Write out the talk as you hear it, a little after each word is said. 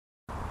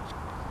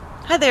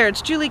Hi there,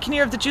 it's Julie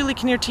Kinnear of the Julie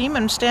Kinnear team.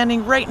 I'm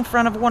standing right in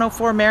front of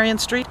 104 Marion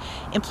Street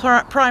in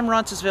prime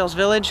Roncesvalles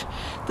Village.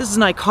 This is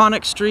an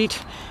iconic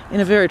street in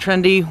a very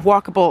trendy,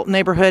 walkable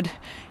neighborhood.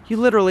 You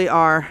literally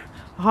are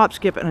a hop,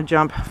 skip, and a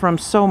jump from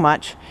so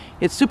much.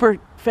 It's super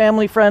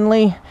family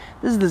friendly.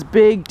 This is this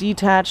big,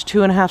 detached,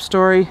 2.5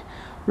 story,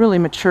 really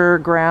mature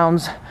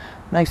grounds.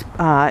 Nice,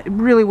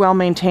 really well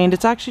maintained.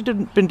 It's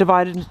actually been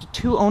divided into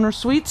 2 owner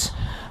suites.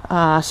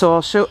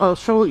 So I'll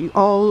show you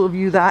all of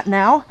you that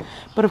now.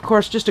 But of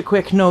course, just a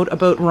quick note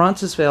about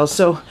Roncesvalles.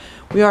 So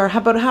we are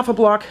about half a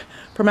block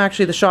from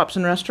actually the shops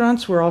and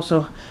restaurants. We're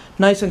also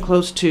nice and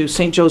close to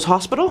St. Joe's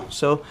Hospital.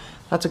 So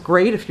that's a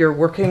great if you're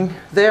working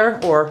there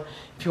or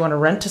if you want to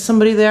rent to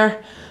somebody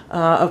there.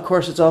 Of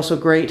course, it's also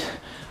great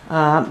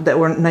that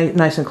we're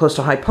nice and close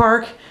to Hyde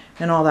Park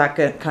and all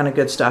that kind of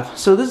good stuff.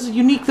 So this is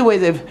unique the way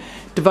they've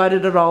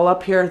divided it all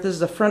up here. This is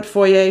the front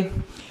foyer.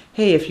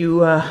 Hey, if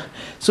you,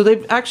 so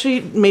they've actually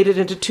made it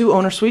into 2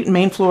 owner suite,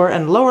 main floor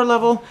and lower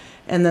level,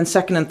 and then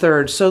second and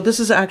third. So this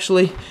is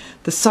actually,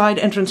 the side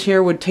entrance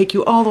here would take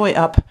you all the way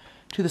up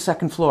to the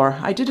 2nd floor.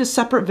 I did a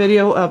separate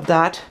video of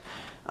that,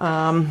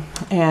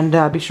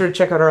 and be sure to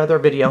check out our other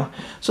video.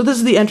 So this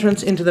is the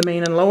entrance into the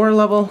main and lower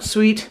level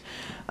suite.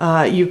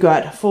 You've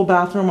got a full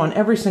bathroom on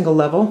every single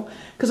level,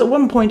 because at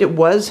one point it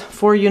was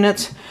 4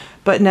 units,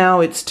 but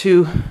now it's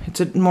 2,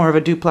 it's more of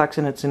a duplex,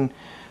 and it's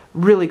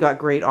really got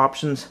great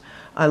options.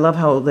 I love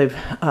how they've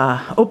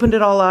opened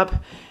it all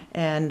up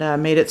and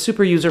made it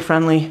super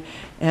user-friendly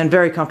and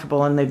very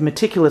comfortable, and they've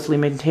meticulously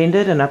maintained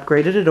it and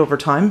upgraded it over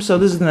time. So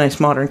this is a nice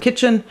modern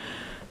kitchen.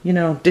 You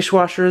know,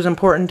 dishwasher is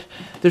important.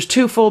 There's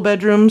 2 full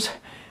bedrooms,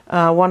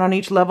 1 on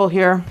each level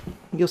here.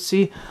 You'll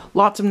see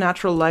lots of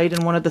natural light,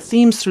 and one of the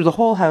themes through the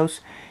whole house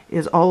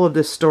is all of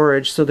this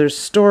storage. So there's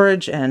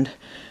storage and,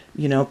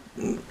 you know,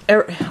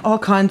 all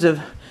kinds of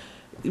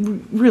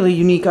really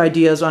unique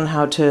ideas on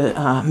how to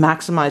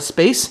maximize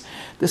space.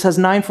 This has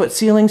 9-foot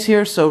ceilings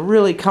here, so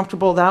really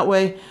comfortable that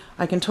way.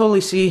 I can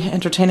totally see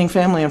entertaining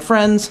family and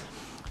friends.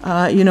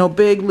 You know,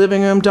 big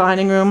living room,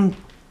 dining room,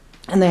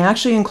 and they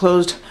actually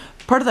enclosed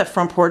part of that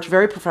front porch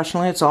very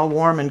professionally. It's all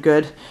warm and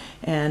good,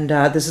 and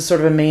this is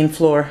sort of a main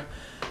floor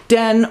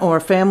den or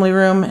family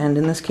room, and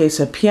in this case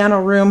a piano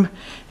room,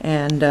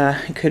 and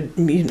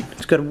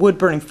it's got a wood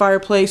burning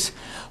fireplace.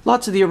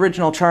 Lots of the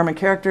original charm and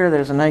character.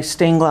 There's a nice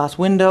stained glass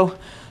window,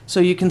 so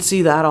you can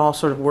see that all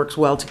sort of works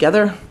well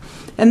together.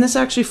 And this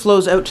actually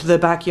flows out to the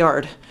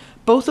backyard.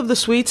 Both of the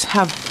suites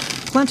have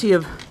plenty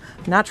of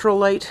natural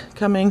light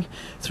coming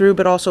through,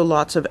 but also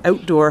lots of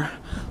outdoor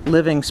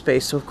living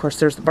space. So of course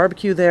there's the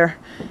barbecue there,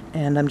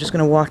 and I'm just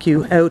going to walk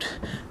you out,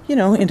 you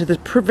know, into this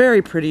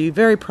very pretty,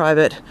 very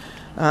private,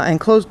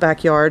 enclosed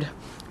backyard.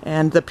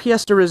 And the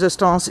pièce de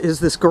résistance is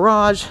this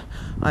garage.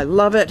 I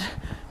love it.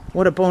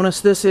 What a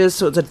bonus this is.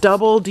 So it's a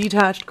double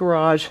detached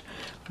garage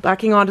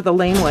backing onto the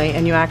laneway,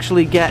 and you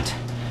actually get,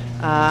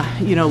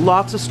 you know,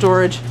 lots of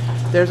storage.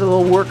 There's a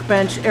little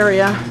workbench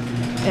area,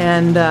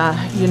 and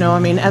you know, I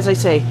mean, as I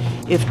say,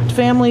 if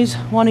families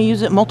want to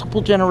use it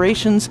multiple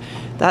generations,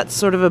 that's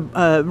sort of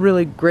a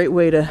really great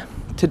way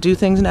to do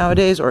things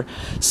nowadays, or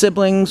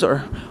siblings or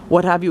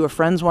what have you, or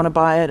friends want to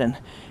buy it and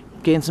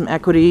gain some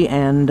equity,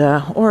 and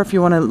or if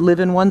you want to live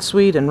in one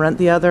suite and rent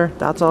the other,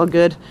 that's all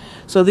good.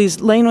 So these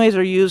laneways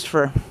are used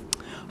for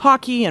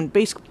hockey and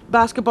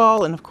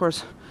basketball, and of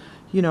course,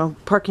 you know,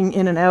 parking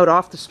in and out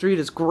off the street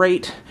is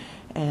great.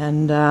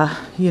 And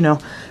you know,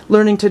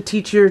 learning to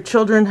teach your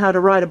children how to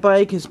ride a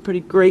bike is pretty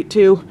great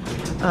too.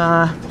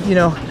 You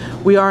know,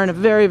 we are in a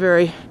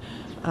very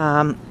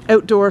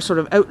outdoor sort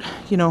of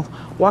you know,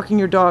 walking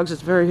your dogs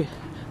is very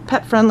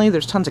pet friendly.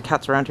 There's tons of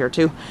cats around here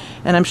too,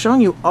 and I'm showing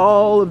you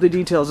all of the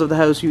details of the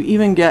house. You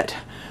even get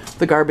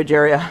the garbage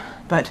area,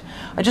 but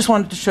I just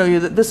wanted to show you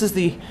that this is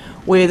the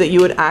way that you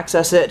would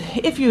access it.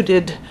 If you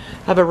did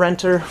have a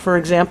renter, for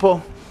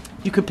example,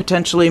 you could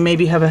potentially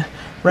maybe have a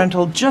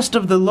rental just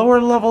of the lower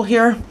level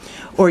here,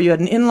 or you had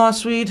an in-law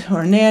suite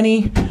or a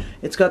nanny.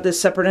 It's got this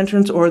separate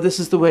entrance, or this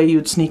is the way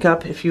you'd sneak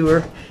up if you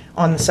were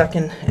on the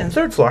 2nd and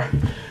 3rd floor.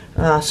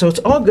 So it's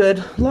all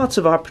good, lots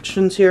of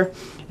options here,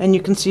 and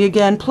you can see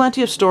again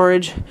plenty of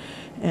storage.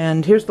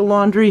 And here's the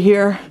laundry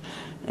here,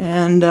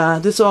 and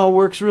this all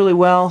works really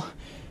well,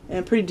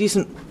 and pretty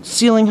decent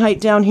ceiling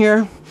height down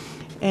here.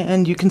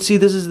 And you can see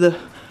this is the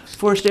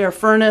forced air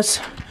furnace.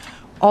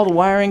 All the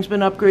wiring's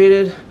been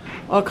upgraded.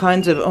 All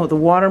kinds of, oh, the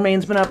water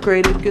main's been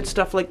upgraded, good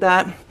stuff like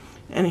that.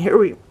 And here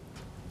we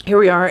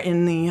are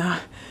in the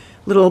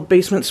little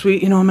basement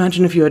suite. You know,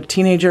 imagine if you had a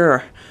teenager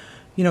or,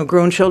 you know,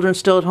 grown children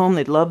still at home,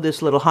 they'd love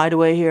this little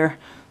hideaway here.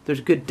 There's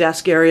a good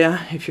desk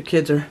area if your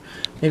kids are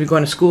maybe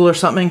going to school or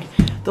something.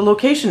 The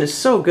location is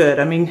so good.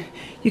 I mean,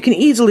 you can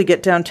easily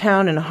get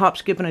downtown in a hop,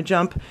 skip, and a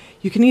jump.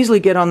 You can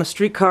easily get on the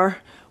streetcar,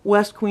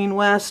 West Queen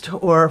West,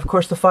 or of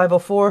course the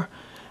 504.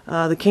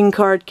 The King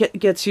card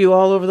gets you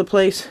all over the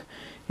place.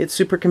 It's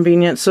super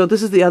convenient. So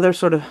this is the other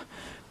sort of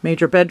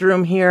major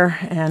bedroom here,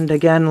 and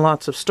again,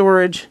 lots of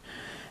storage.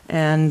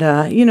 And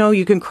you know,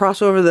 you can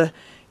cross over the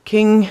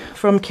King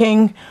from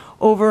King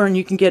over and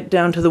you can get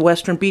down to the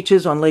western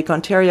beaches on Lake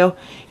Ontario.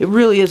 It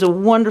really is a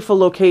wonderful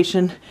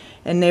location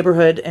and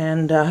neighborhood,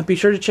 and be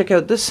sure to check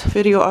out this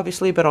video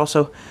obviously, but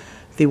also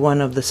the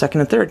one of the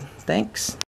second and third. Thanks.